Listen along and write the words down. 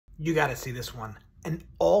You gotta see this one. An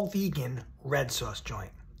all-vegan red sauce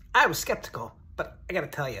joint. I was skeptical, but I gotta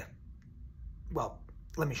tell you. Well,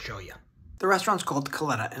 let me show you. The restaurant's called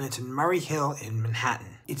Coletta, and it's in Murray Hill in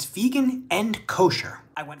Manhattan. It's vegan and kosher.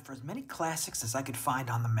 I went for as many classics as I could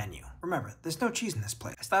find on the menu. Remember, there's no cheese in this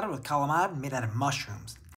place. I started with calamari made out of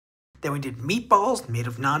mushrooms. Then we did meatballs made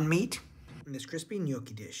of non-meat, and this crispy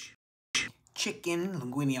gnocchi dish. Chicken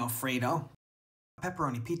linguine alfredo.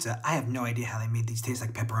 Pepperoni pizza. I have no idea how they made these taste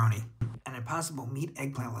like pepperoni. An impossible meat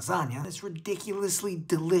eggplant lasagna. This ridiculously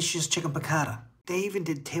delicious chicken piccata. They even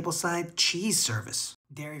did tableside cheese service.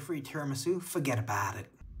 Dairy-free tiramisu, forget about it.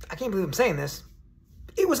 I can't believe I'm saying this.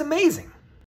 It was amazing.